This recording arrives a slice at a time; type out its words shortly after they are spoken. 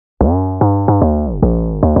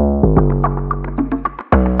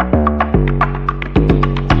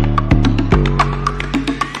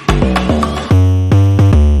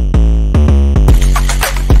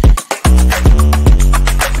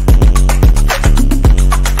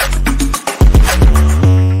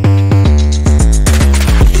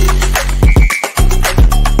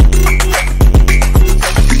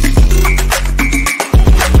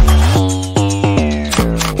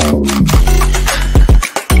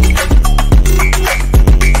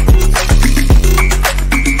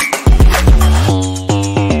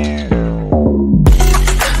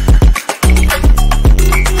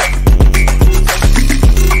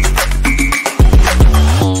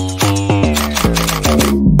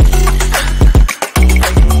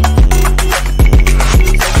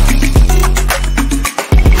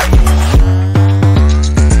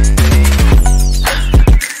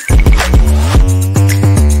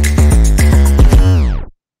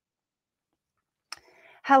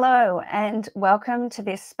Hello and welcome to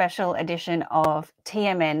this special edition of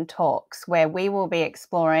TMN Talks, where we will be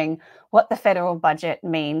exploring what the federal budget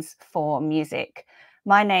means for music.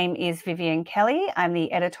 My name is Vivienne Kelly. I'm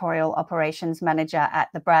the editorial operations manager at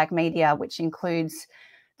the Bragg Media, which includes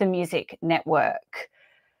the Music Network.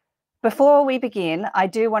 Before we begin, I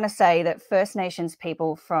do want to say that First Nations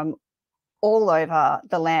people from all over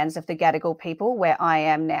the lands of the Gadigal people, where I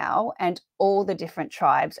am now, and all the different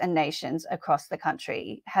tribes and nations across the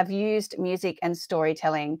country have used music and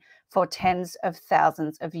storytelling for tens of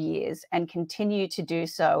thousands of years and continue to do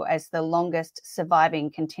so as the longest surviving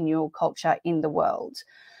continual culture in the world.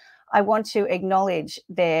 I want to acknowledge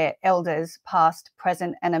their elders, past,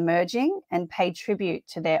 present, and emerging, and pay tribute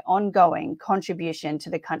to their ongoing contribution to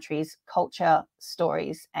the country's culture,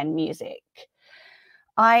 stories, and music.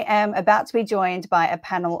 I am about to be joined by a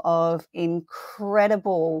panel of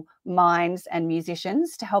incredible minds and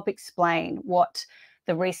musicians to help explain what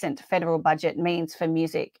the recent federal budget means for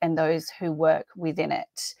music and those who work within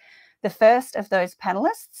it. The first of those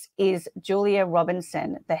panelists is Julia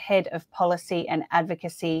Robinson, the Head of Policy and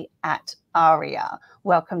Advocacy at ARIA.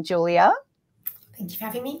 Welcome, Julia. Thank you for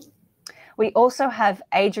having me. We also have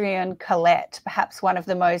Adrian Collette, perhaps one of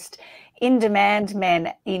the most in-demand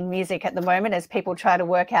men in music at the moment as people try to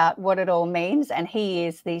work out what it all means. And he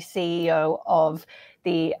is the CEO of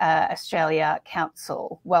the Australia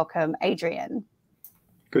Council. Welcome, Adrian.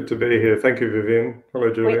 Good to be here. Thank you, Vivienne.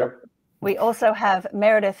 Hello, Julia. We also have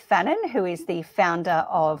Meredith Fannin, who is the founder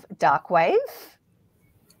of Darkwave.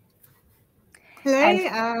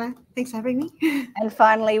 Hello, thanks for having me. And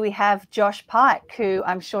finally, we have Josh Pyke, who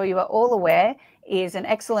I'm sure you are all aware is an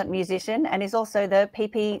excellent musician and is also the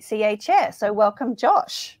PPCA chair. So welcome,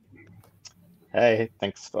 Josh. Hey,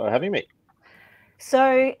 thanks for having me.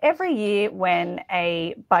 So every year when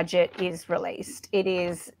a budget is released, it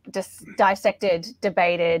is dissected,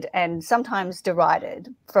 debated, and sometimes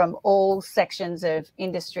derided from all sections of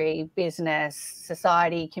industry, business,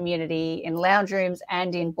 society, community, in lounge rooms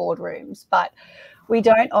and in boardrooms. But we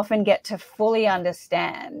don't often get to fully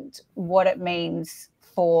understand what it means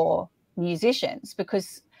for musicians,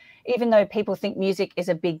 because even though people think music is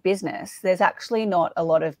a big business, there's actually not a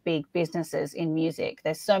lot of big businesses in music.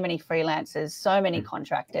 There's so many freelancers, so many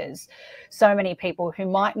contractors, so many people who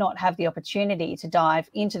might not have the opportunity to dive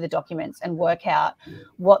into the documents and work out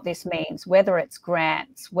what this means, whether it's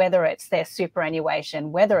grants, whether it's their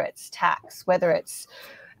superannuation, whether it's tax, whether it's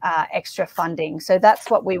extra funding. So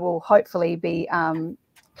that's what we will hopefully be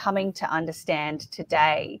coming to understand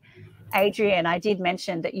today. Adrian, I did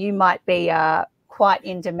mention that you might be quite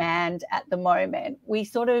in demand at the moment. We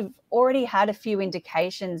sort of already had a few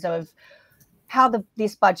indications of how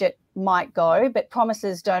this budget might go, but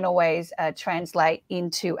promises don't always translate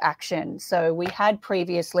into action. So we had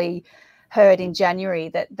previously heard in January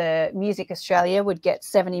that the Music Australia would get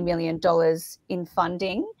 $70 million in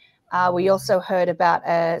funding. We also heard about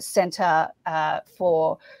a centre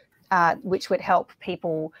for which would help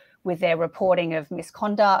people with their reporting of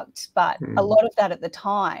misconduct. But a lot of that at the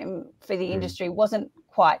time for the industry wasn't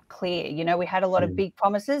quite clear. You know, we had a lot of big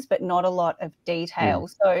promises, but not a lot of detail.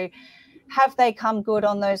 So have they come good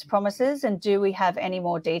on those promises? And do we have any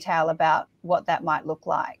more detail about what that might look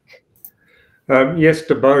like? Yes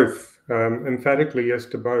to both. Emphatically yes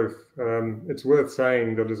to both. It's worth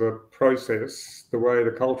saying that as a process, the way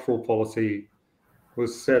the cultural policy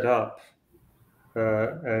was set up,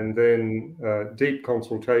 and then deep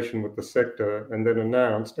consultation with the sector, and then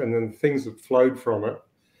announced, and then things that flowed from it,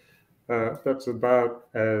 that's about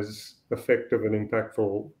as effective and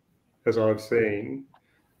impactful as I've seen.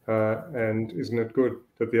 And isn't it good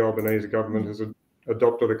that the Albanese government has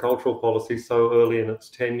adopted a cultural policy so early in its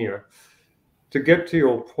tenure? To get to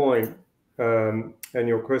your point and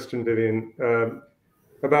your question, Vivienne,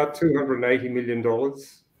 about $280 million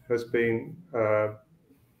has been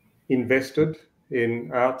invested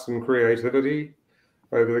in arts and creativity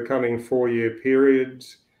over the coming 4-year period.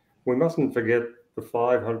 We mustn't forget the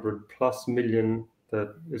 500+ million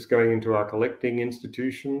that is going into our collecting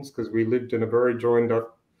institutions, because we lived in a very joined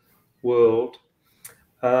up world.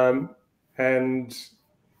 And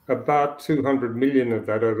about 200 million of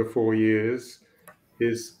that over 4 years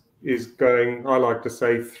is going, I like to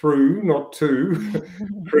say, through, not to,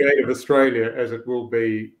 Creative Australia, as it will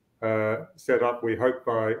be set up, we hope,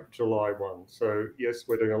 by July 1. So yes,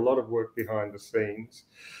 we're doing a lot of work behind the scenes,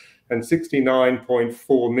 and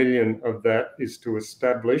 69.4 million of that is to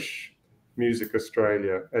establish Music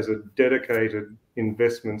Australia as a dedicated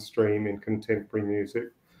investment stream in contemporary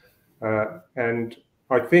music. And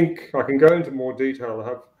I think I can go into more detail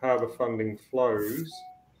of how the funding flows,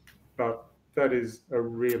 but that is a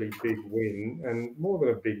really big win, and more than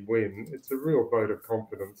a big win, it's a real vote of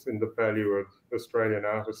confidence in the value of Australian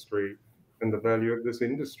artistry and the value of this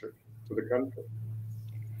industry to the country.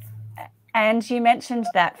 And you mentioned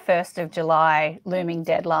that 1st of July looming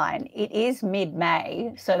deadline. It is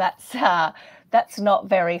mid-May, so that's not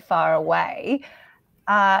very far away.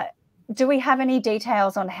 Do we have any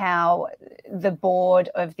details on how the board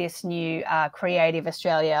of this new Creative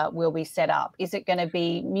Australia will be set up? Is it going to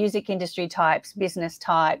be music industry types, business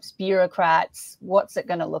types, bureaucrats? What's it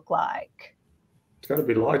going to look like? It's going to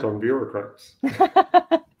be light on bureaucrats.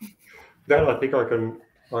 That I think I can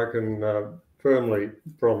firmly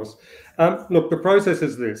promise. Look, the process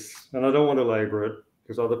is this, and I don't want to labour it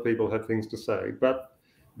because other people have things to say, but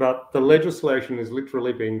the legislation is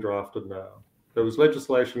literally being drafted now. There was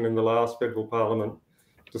legislation in the last federal parliament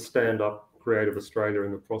to stand up Creative Australia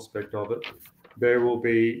in the prospect of it. There will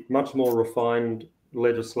be much more refined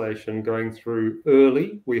legislation going through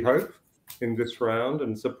early, we hope, in this round,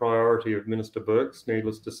 and it's a priority of Minister Burke's,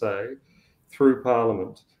 needless to say, through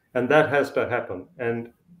Parliament. And that has to happen.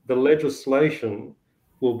 And the legislation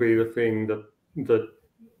will be the thing that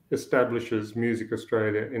establishes Music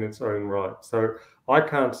Australia in its own right. So I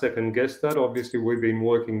can't second guess that. Obviously, we've been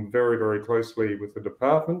working very, very closely with the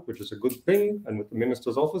department, which is a good thing, and with the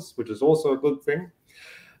Minister's office, which is also a good thing.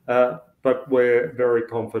 But we're very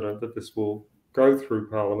confident that this will go through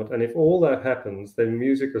Parliament. And if all that happens, then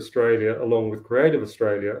Music Australia, along with Creative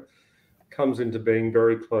Australia, comes into being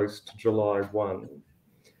very close to July 1.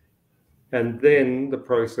 And then the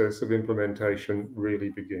process of implementation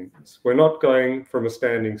really begins. We're not going from a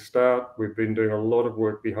standing start. We've been doing a lot of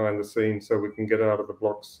work behind the scenes so we can get out of the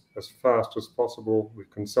blocks as fast as possible. We've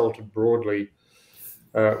consulted broadly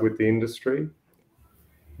with the industry.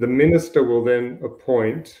 The minister will then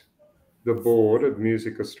appoint the board of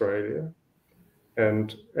Music Australia.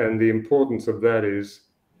 And the importance of that is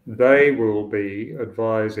they will be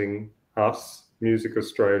advising us, Music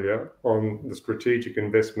Australia, on the strategic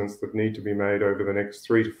investments that need to be made over the next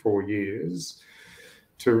 3 to 4 years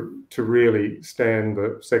to really stand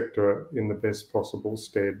the sector in the best possible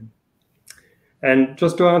stead. And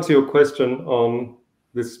just to answer your question on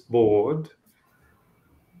this board,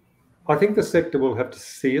 I think the sector will have to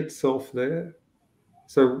see itself there.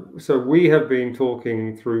 So we have been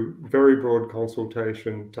talking through very broad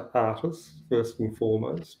consultation to artists, first and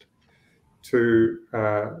foremost, to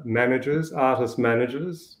managers, artist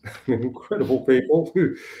managers, incredible people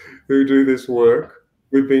who do this work.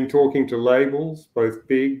 We've been talking to labels, both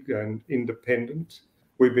big and independent.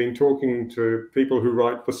 We've been talking to people who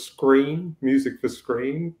write for screen, music for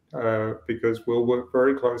screen, because we'll work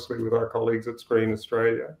very closely with our colleagues at Screen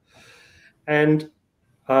Australia. And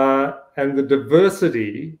the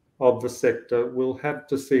diversity of the sector will have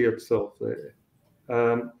to see itself there.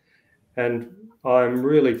 And I'm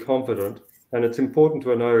really confident, and it's important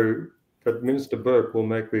to know that Minister Burke will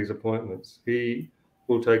make these appointments. He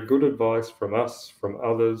will take good advice from us, from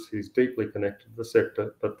others. He's deeply connected to the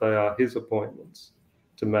sector, but they are his appointments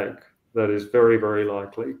to make. That is very, very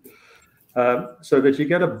likely. So that you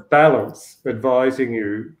get a balance advising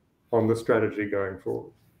you on the strategy going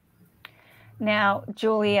forward. Now,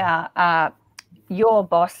 Julia, your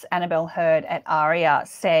boss, Annabelle Hurd at ARIA,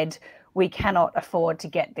 said we cannot afford to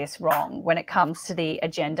get this wrong when it comes to the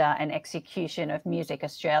agenda and execution of Music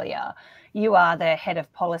Australia. You are the head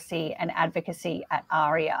of policy and advocacy at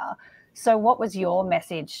ARIA. So what was your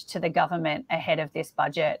message to the government ahead of this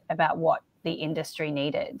budget about what the industry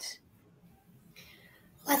needed?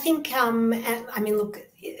 I think, I mean, look,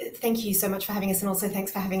 thank you so much for having us, and also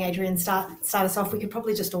thanks for having Adrian start us off. We could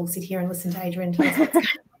probably just all sit here and listen to Adrian tell us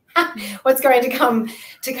what's going to come.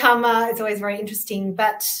 It's always very interesting.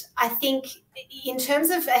 But I think in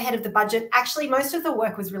terms of ahead of the budget, actually most of the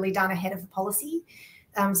work was really done ahead of the policy.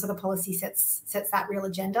 So the policy sets that real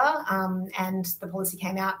agenda, and the policy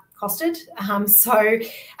came out costed. So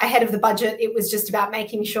ahead of the budget, it was just about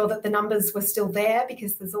making sure that the numbers were still there,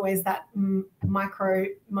 because there's always that micro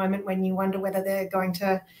moment when you wonder whether they're going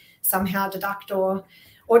to somehow deduct or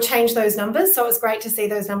change those numbers. So it was great to see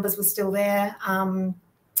those numbers were still there.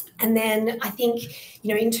 And then I think,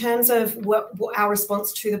 you know, in terms of what our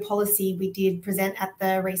response to the policy, we did present at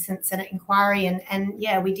the recent Senate inquiry, and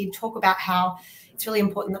yeah, we did talk about how it's really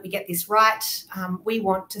important that we get this right. We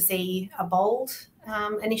want to see a bold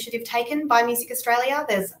initiative taken by Music Australia.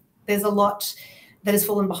 There's a lot that has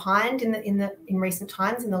fallen behind in recent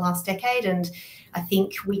times, in the last decade, and I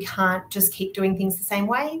think we can't just keep doing things the same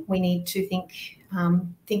way. We need to think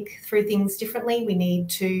through things differently. We need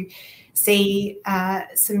to see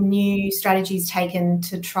some new strategies taken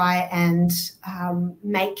to try and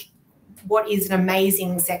make what is an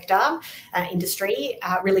amazing sector, industry,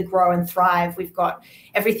 really grow and thrive. We've got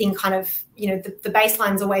everything kind of, the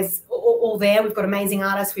baseline's always all there. We've got amazing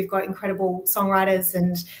artists, we've got incredible songwriters,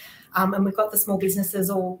 and we've got the small businesses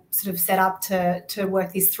all sort of set up to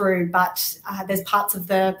work this through. But there's parts of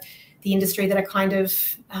the industry that are kind of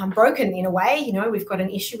broken in a way. We've got an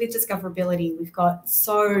issue with discoverability. We've got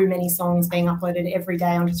so many songs being uploaded every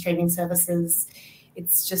day onto streaming services.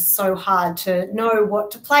 It's just so hard to know what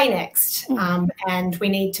to play next. And we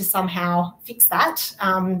need to somehow fix that.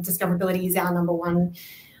 Discoverability is our number one,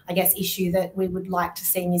 I guess, issue that we would like to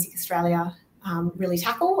see Music Australia really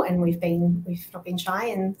tackle, and we've not been shy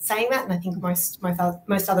in saying that, and I think most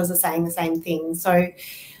others are saying the same thing. So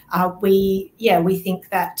we think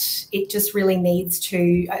that it just really needs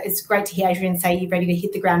to. It's great to hear Adrian say you're ready to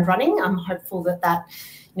hit the ground running. I'm hopeful that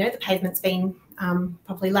the pavement's been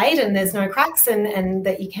properly laid and there's no cracks, and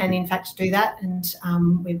that you can in fact do that. And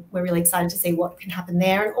we're really excited to see what can happen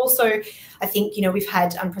there. And also, I think we've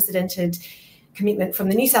had unprecedented commitment from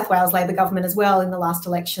the New South Wales Labor government as well in the last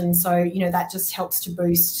election. So, that just helps to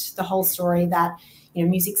boost the whole story that,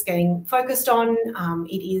 music's getting focused on.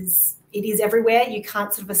 It is everywhere. You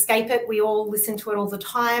can't sort of escape it. We all listen to it all the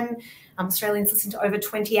time. Australians listen to over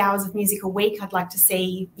 20 hours of music a week. I'd like to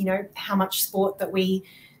see, how much sport that we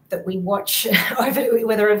watch over,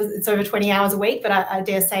 whether it's over 20 hours a week, but I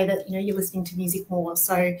dare say that, you're listening to music more.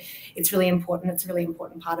 So it's really important. It's a really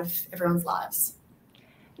important part of everyone's lives.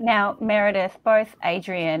 Now, Meredith, both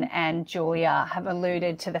Adrian and Julia have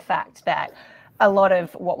alluded to the fact that a lot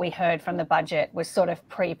of what we heard from the budget was sort of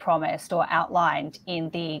pre-promised or outlined in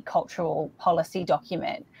the cultural policy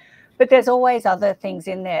document. But there's always other things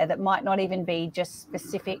in there that might not even be just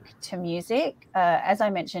specific to music. As I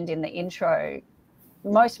mentioned in the intro,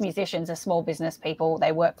 most musicians are small business people.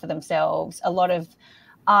 They work for themselves. A lot of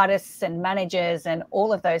artists and managers and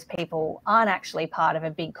all of those people aren't actually part of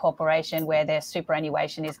a big corporation where their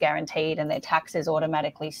superannuation is guaranteed and their taxes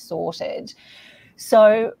automatically sorted.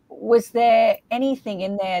 So was there anything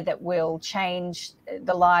in there that will change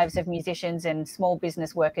the lives of musicians and small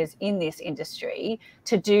business workers in this industry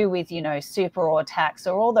to do with, super or tax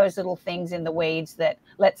or all those little things in the weeds that,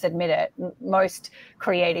 let's admit it, most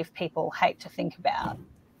creative people hate to think about?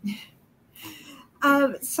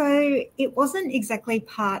 So it wasn't exactly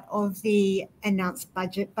part of the announced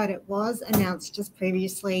budget, but it was announced just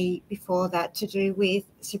previously before that to do with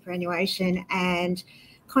superannuation and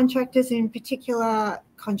contractors, in particular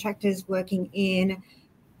contractors working in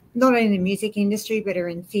not only the music industry, but are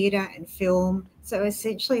in theatre and film. So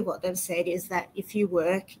essentially what they've said is that if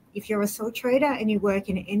you're a sole trader and you work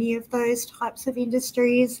in any of those types of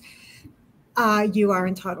industries, you are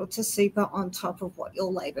entitled to super on top of what your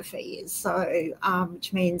labour fee is. So,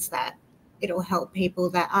 which means that it'll help people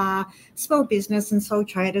that are small business and sole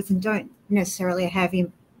traders and don't necessarily have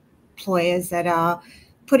employers that are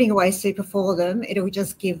putting away super for them. It'll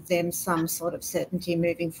just give them some sort of certainty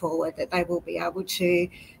moving forward that they will be able to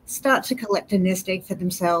start to collect a nest egg for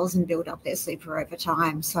themselves and build up their super over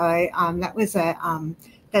time. So that was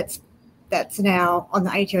that's now on the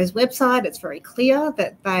ATO's website. It's very clear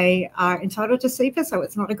that they are entitled to super, so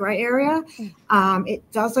it's not a grey area. It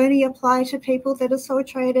does only apply to people that are sole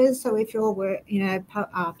traders. So if you're a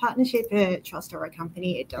partnership, a trust or a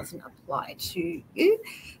company, it doesn't apply to you,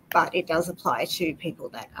 but it does apply to people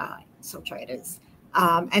that are sole traders.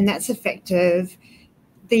 And that's effective.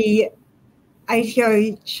 The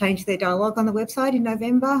ATO changed their dialogue on the website in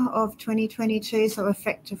November of 2022. So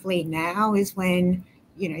effectively now is when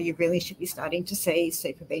you really should be starting to see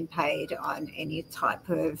super being paid on any type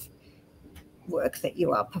of work that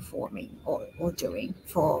you are performing or doing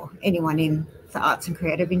for anyone in the arts and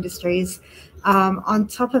creative industries. On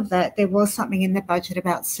top of that, there was something in the budget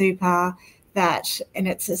about super and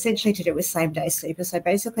it's essentially to do with same-day super. So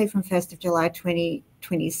basically from 1st of July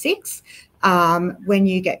 2026, when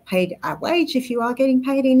you get paid a wage, if you are getting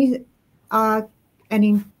paid an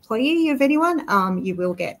employee of anyone, you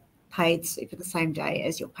will get paid super the same day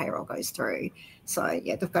as your payroll goes through. So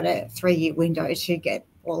yeah, they've got a 3-year window to get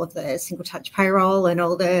all of the single touch payroll and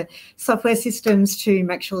all the software systems to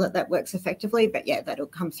make sure that works effectively. But yeah, that'll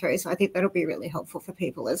come through. So I think that'll be really helpful for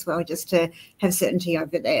people as well, just to have certainty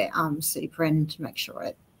over their super and to make sure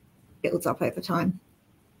it builds up over time.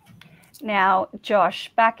 Now, Josh,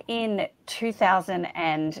 back in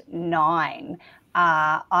 2009,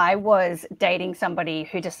 I was dating somebody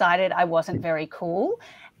who decided I wasn't very cool.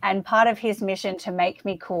 And part of his mission to make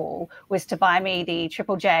me cool was to buy me the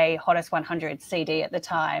Triple J Hottest 100 CD at the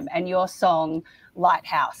time. And your song,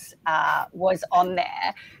 Lighthouse, was on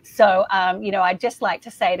there. So, you know, I'd just like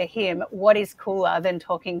to say to him, what is cooler than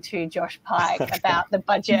talking to Josh Pyke about the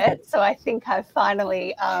budget? So I think I've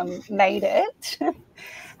finally made it.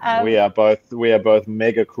 We are both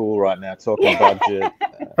mega cool right now, talking budget.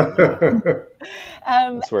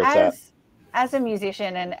 That's where it's at. As a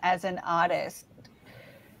musician and as an artist,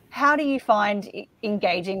 how do you find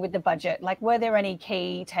engaging with the budget? Like, were there any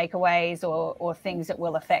key takeaways or things that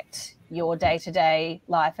will affect your day-to-day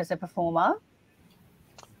life as a performer?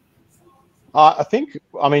 I think,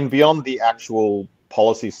 I mean, beyond the actual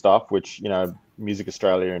policy stuff, which, you know, Music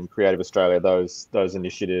Australia and Creative Australia, those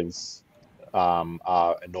initiatives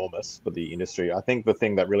are enormous for the industry. I think the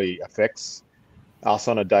thing that really affects us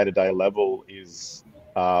on a day-to-day level is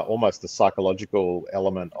almost the psychological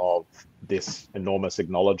element of this enormous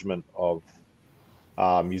acknowledgement of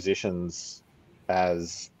musicians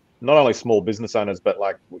as not only small business owners, but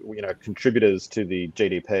like, you know, contributors to the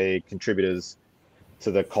GDP, contributors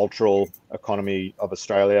to the cultural economy of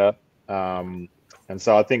Australia. And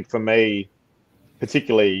so I think for me,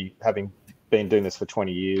 particularly having been doing this for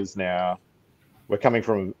 20 years now, we're coming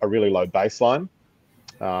from a really low baseline,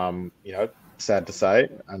 you know, sad to say.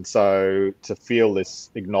 And so to feel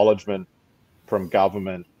this acknowledgement from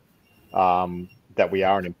government that we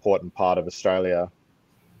are an important part of Australia,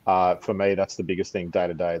 for me, that's the biggest thing day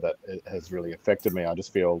to day that has really affected me. I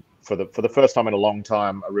just feel for the first time in a long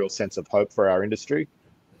time, a real sense of hope for our industry.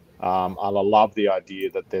 I love the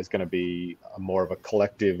idea that there's going to be more of a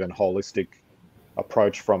collective and holistic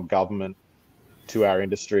approach from government to our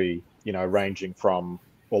industry, you know, ranging from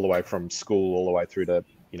all the way from school all the way through to,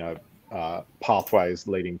 you know, pathways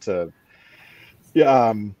leading to,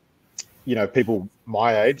 you know, people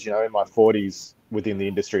my age, you know, in my 40s within the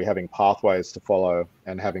industry, having pathways to follow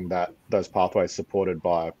and having those pathways supported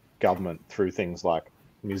by government through things like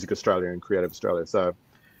Music Australia and Creative Australia. So,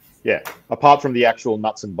 yeah, apart from the actual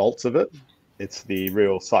nuts and bolts of it, it's the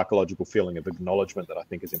real psychological feeling of acknowledgement that I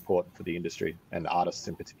think is important for the industry and artists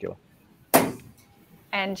in particular.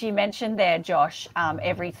 And you mentioned there, Josh,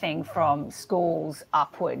 everything from schools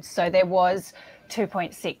upwards. So there was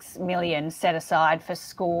 2.6 million set aside for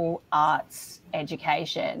school arts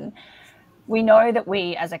education. We know that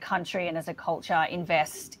we as a country and as a culture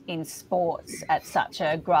invest in sports at such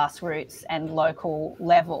a grassroots and local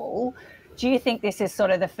level. Do you think this is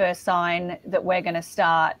sort of the first sign that we're going to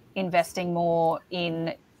start investing more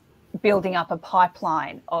in building up a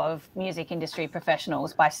pipeline of music industry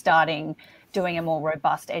professionals by starting doing a more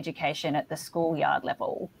robust education at the schoolyard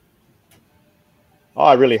level? Oh,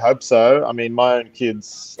 I really hope so. I mean, my own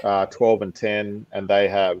kids are 12 and 10, and they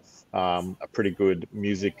have a pretty good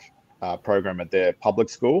music program at their public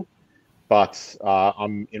school. But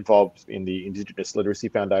I'm involved in the Indigenous Literacy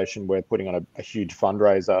Foundation. We're putting on a huge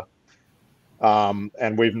fundraiser.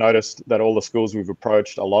 And we've noticed that all the schools we've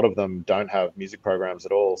approached, a lot of them don't have music programs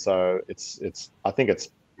at all. So I think it's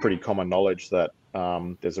pretty common knowledge that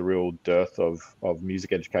there's a real dearth of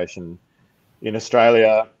music education in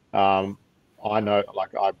Australia. I know,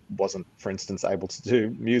 like, I wasn't, for instance, able to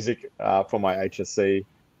do music for my HSC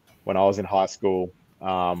when I was in high school.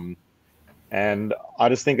 And I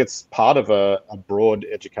just think it's part of a broad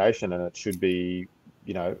education, and it should be,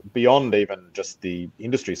 you know, beyond even just the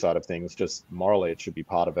industry side of things, just morally, it should be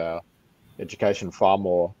part of our education far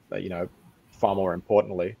more, you know, far more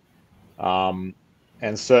importantly.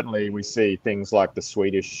 And certainly we see things like the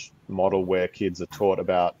Swedish model where kids are taught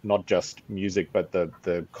about not just music, but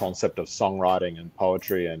the concept of songwriting and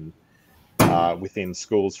poetry and within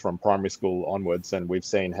schools from primary school onwards. And we've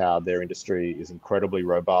seen how their industry is incredibly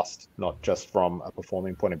robust, not just from a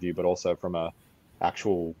performing point of view, but also from a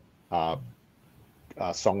actual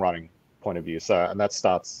songwriting point of view. So, and that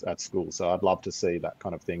starts at school. So I'd love to see that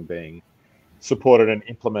kind of thing being supported and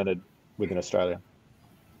implemented within Australia.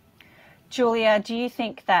 Julia, do you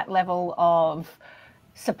think that level of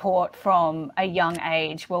support from a young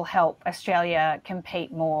age will help Australia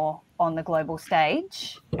compete more on the global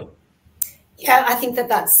stage? Yeah, I think that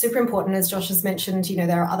that's super important. As Josh has mentioned, you know,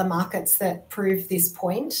 there are other markets that prove this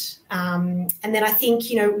point. And then I think,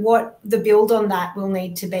 you know, what the build on that will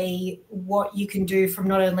need to be what you can do from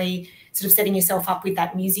not only sort of setting yourself up with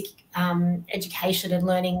that music education and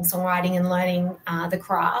learning songwriting and learning the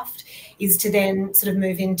craft, is to then sort of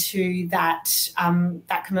move into that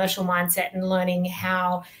that commercial mindset and learning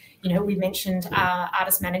how you know, we mentioned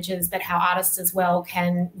artist managers, but how artists as well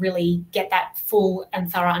can really get that full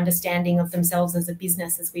and thorough understanding of themselves as a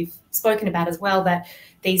business, as we've spoken about as well, that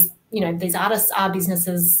these, you know, these artists are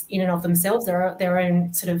businesses in and of themselves. They're their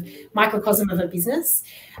own sort of microcosm of a business.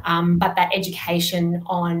 But that education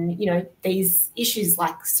on, you know, these issues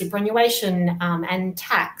like superannuation and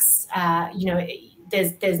tax, you know,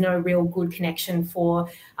 there's no real good connection for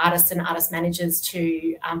artists and artist managers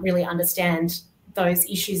to really understand those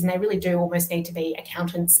issues, and they really do almost need to be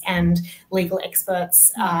accountants and legal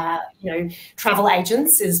experts. You know, travel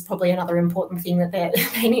agents is probably another important thing that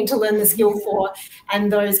they need to learn the skill for,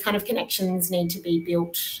 and those kind of connections need to be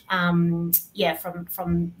built, yeah,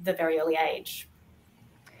 from the very early age.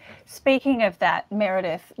 Speaking of that,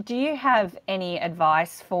 Meredith, do you have any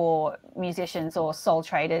advice for musicians or sole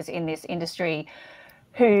traders in this industry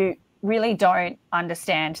who really don't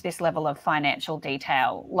understand this level of financial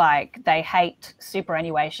detail? Like, they hate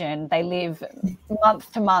superannuation, they live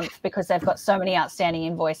month to month because they've got so many outstanding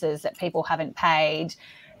invoices that people haven't paid.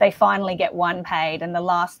 They finally get one paid, and the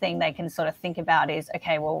last thing they can sort of think about is,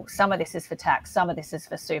 okay, well, some of this is for tax, some of this is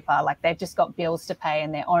for super. Like, they've just got bills to pay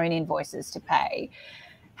and their own invoices to pay.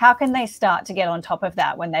 How can they start to get on top of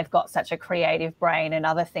that when they've got such a creative brain and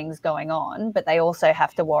other things going on, but they also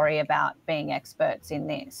have to worry about being experts in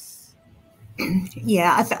this?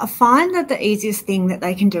 Yeah, I find that the easiest thing that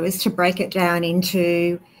they can do is to break it down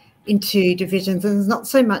into divisions. And it's not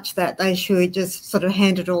so much that they should just sort of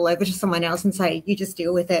hand it all over to someone else and say, you just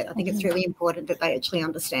deal with it. I think it's really important that they actually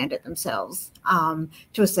understand it themselves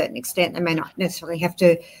to a certain extent. They may not necessarily have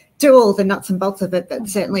to do all the nuts and bolts of it, but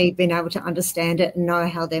certainly being able to understand it and know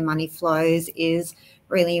how their money flows is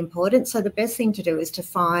really important. So the best thing to do is to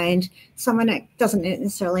find someone that doesn't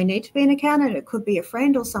necessarily need to be an accountant. It could be a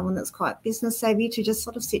friend or someone that's quite business savvy, to just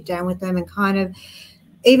sort of sit down with them and kind of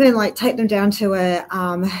even like take them down to a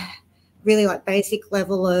really like basic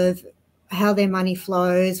level of how their money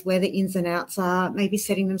flows, where the ins and outs are, maybe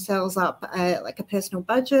setting themselves up like a personal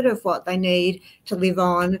budget of what they need to live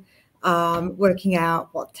on, working out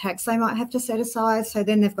what tax they might have to set aside. So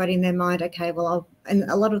then they've got in their mind, okay, well, and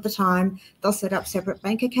a lot of the time they'll set up separate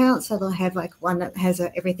bank accounts. So they'll have like one that has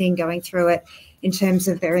everything going through it in terms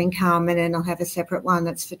of their income, and then they'll have a separate one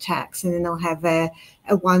that's for tax, and then they'll have a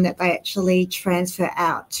one that they actually transfer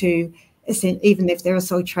out to, even if they're a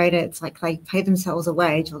sole trader, it's like they pay themselves a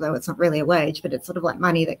wage, although it's not really a wage, but it's sort of like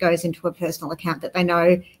money that goes into a personal account that they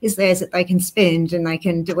know is theirs, that they can spend and they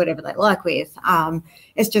can do whatever they like with.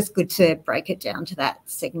 It's just good to break it down to that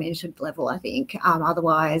segmented level, I think.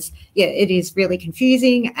 Otherwise, yeah, it is really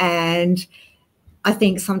confusing, and I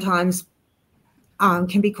think sometimes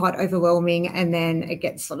can be quite overwhelming, and then it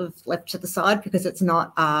gets sort of left to the side because it's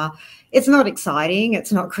not exciting,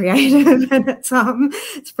 it's not creative, and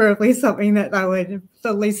it's probably something that they would,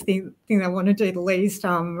 the least thing they want to do the least,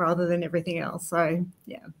 rather than everything else. So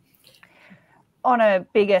yeah. On a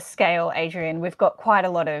bigger scale, Adrian, we've got quite a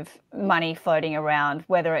lot of money floating around,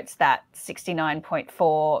 whether it's that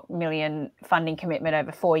 69.4 million funding commitment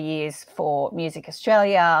over 4 years for Music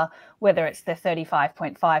Australia, whether it's the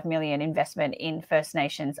 35.5 million investment in First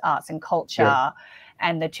Nations arts and culture,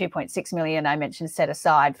 and the 2.6 million I mentioned set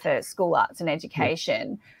aside for school arts and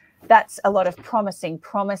education. That's a lot of promising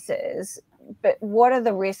promises, but what are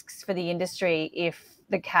the risks for the industry if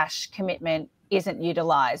the cash commitment isn't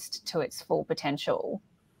utilised to its full potential?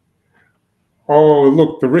 Oh,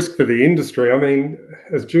 look, the risk for the industry, I mean,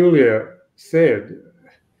 as Julia said,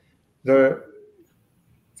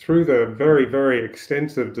 through the very, very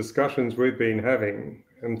extensive discussions we've been having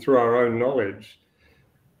and through our own knowledge,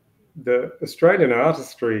 the Australian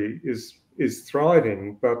artistry is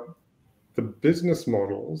thriving, but the business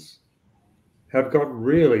models have got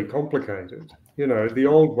really complicated. You know, the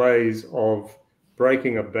old ways of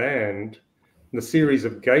breaking a band, the series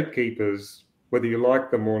of gatekeepers, whether you like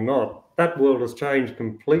them or not, that world has changed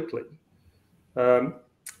completely.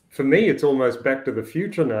 For me, it's almost back to the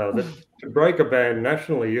future now, that to break a band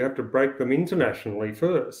nationally, you have to break them internationally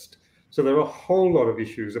first. So there are a whole lot of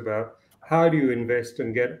issues about how do you invest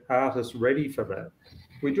and get artists ready for that.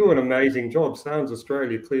 We do an amazing job. Sounds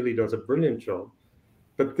Australia clearly does a brilliant job.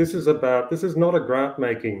 But this is not a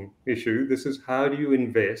grant-making issue. This is how do you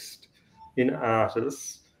invest in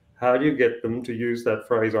artists? How do you get them, to use that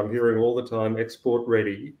phrase I'm hearing all the time, export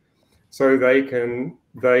ready, so they can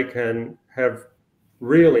have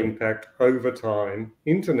real impact over time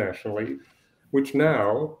internationally, which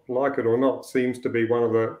now, like it or not, seems to be one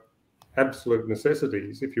of the absolute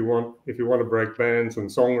necessities if you want to break bands and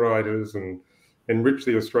songwriters and enrich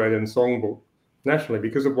the Australian songbook nationally,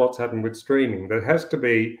 because of what's happened with streaming. There has to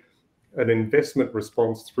be an investment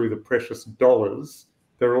response through the precious dollars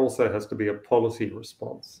there also has to be a policy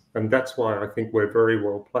response. And that's why I think we're very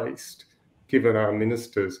well placed, given our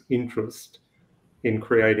minister's interest in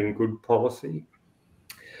creating good policy.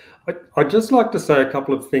 I'd just like to say a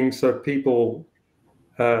couple of things so people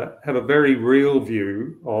have a very real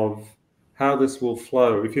view of how this will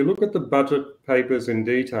flow. If you look at the budget papers in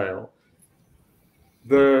detail,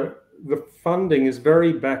 the funding is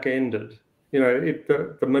very back-ended. You know,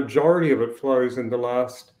 the majority of it flows in the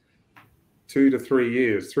last 2 to 3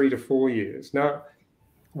 years, 3 to 4 years. Now,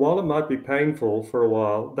 while it might be painful for a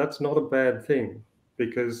while, that's not a bad thing,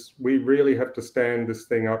 because we really have to stand this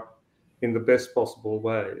thing up in the best possible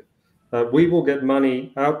way. We will get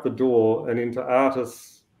money out the door and into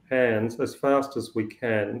artists' hands as fast as we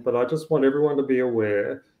can, but I just want everyone to be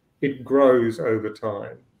aware it grows over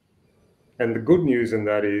time. And the good news in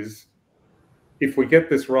that is, if we get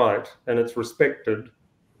this right and it's respected,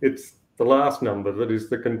 it's the last number that is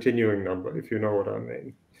the continuing number, if you know what I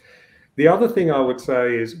mean. The other thing I would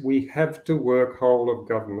say is we have to work whole of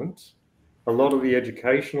government. A lot of the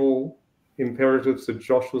educational imperatives that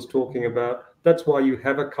Josh was talking about, that's why you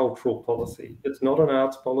have a cultural policy. It's not an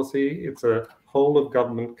arts policy, it's a whole of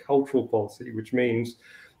government cultural policy, which means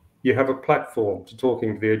you have a platform to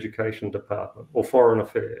talking to the education department or foreign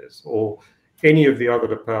affairs or any of the other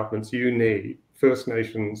departments you need, First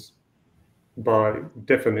Nations by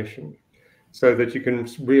definition, so that you can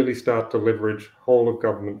really start to leverage whole of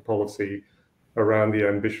government policy around the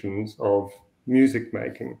ambitions of music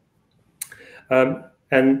making.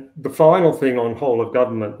 And the final thing on whole of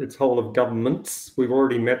government, it's whole of governments. We've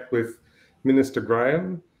already met with Minister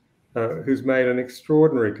Graham, who's made an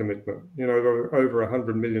extraordinary commitment, you know, over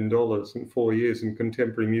 $100 million in 4 years in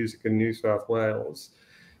contemporary music in New South Wales.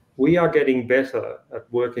 We are getting better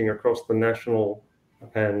at working across the national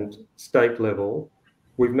and state level.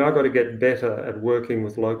 We've now got to get better at working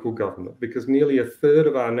with local government, because nearly a third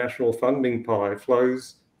of our national funding pie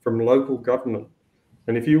flows from local government.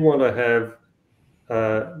 And if you want to have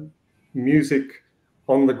music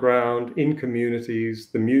on the ground in communities,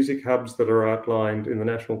 the music hubs that are outlined in the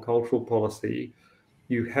National Cultural Policy,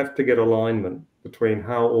 you have to get alignment between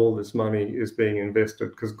how all this money is being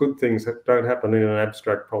invested, because good things don't happen in an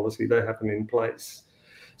abstract policy, they happen in place.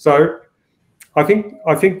 So I think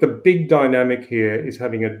the big dynamic here is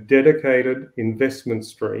having a dedicated investment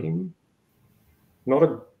stream, not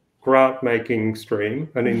a grant-making stream,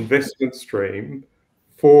 an investment stream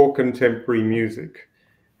for contemporary music,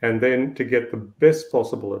 and then to get the best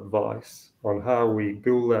possible advice on how we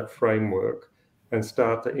build that framework and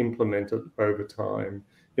start to implement it over time.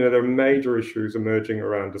 You know, there are major issues emerging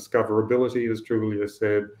around discoverability, as Julia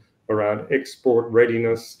said, around export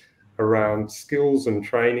readiness, around skills and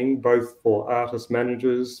training, both for artist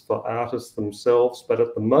managers, for artists themselves. But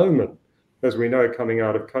at the moment, as we know, coming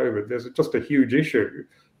out of COVID, there's just a huge issue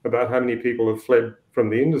about how many people have fled from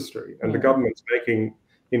the industry, and the government's making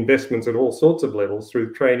investments at all sorts of levels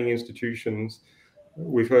through training institutions.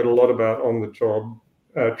 We've heard a lot about on-the-job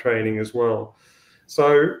training as well.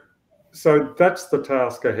 So that's the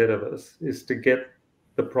task ahead of us, is to get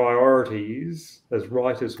the priorities as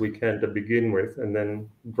right as we can to begin with, and then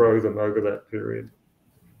grow them over that period.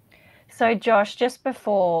 So Josh, just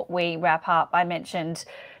before we wrap up, I mentioned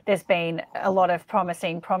there's been a lot of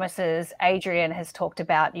promising promises. Adrian has talked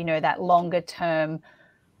about, you know, that longer term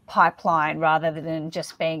pipeline rather than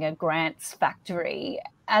just being a grants factory.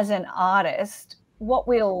 As an artist, what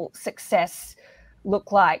will success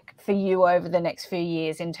look like for you over the next few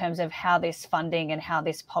years in terms of how this funding and how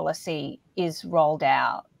this policy is rolled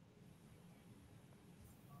out?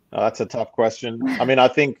 That's a tough question. I mean, I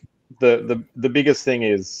think the biggest thing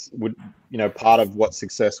is, part of what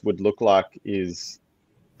success would look like is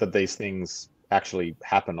that these things actually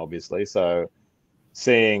happen, obviously. So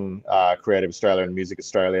seeing Creative Australia and Music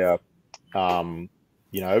Australia,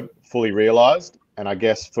 fully realised. And I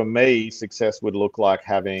guess for me, success would look like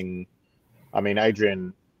having,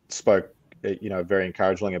 Adrian spoke, very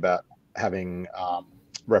encouragingly about having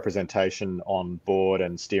representation on board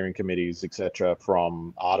and steering committees, etc.,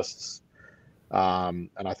 from artists. And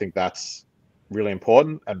I think that's really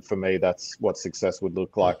important. And for me, that's what success would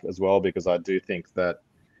look like as well, because I do think that,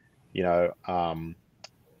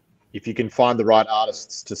 if you can find the right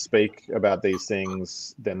artists to speak about these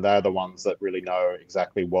things, then they're the ones that really know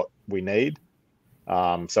exactly what we need.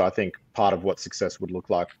 So I think part of what success would look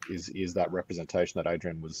like is that representation that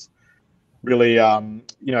Adrian was really,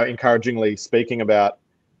 encouragingly speaking about.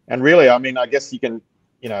 And really, I guess you can,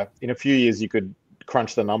 in a few years, you could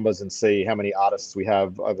crunch the numbers and see how many artists we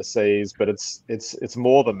have overseas, but it's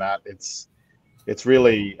more than that. It's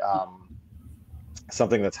really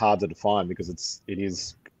something that's hard to define, because it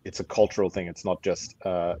is it's a cultural thing. It's not just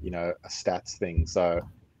you know, a stats thing. So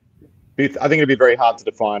I think it'd be very hard to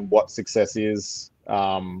define what success is.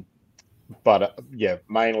 But yeah,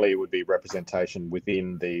 mainly it would be representation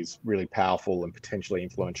within these really powerful and potentially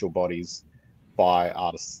influential bodies by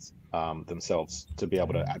artists themselves to be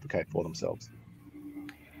able to advocate for themselves.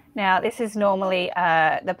 Now, this is normally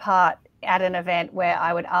the part at an event where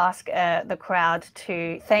I would ask the crowd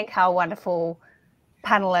to thank our wonderful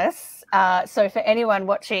panelists. So for anyone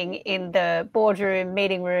watching in the boardroom,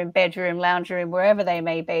 meeting room, bedroom, lounge room, wherever they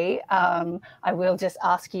may be, I will just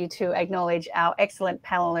ask you to acknowledge our excellent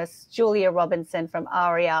panelists, Julia Robinson from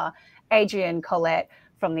ARIA, Adrian Collette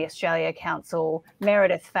from the Australia Council,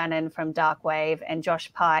 Meredith Fannin from Darkwave, and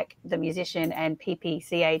Josh Pyke, the musician and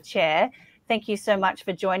PPCA chair. Thank you so much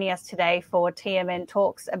for joining us today for TMN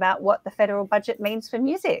Talks about what the federal budget means for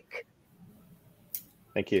music.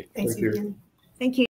 Thank you. Thanks, Vivienne. Thank you.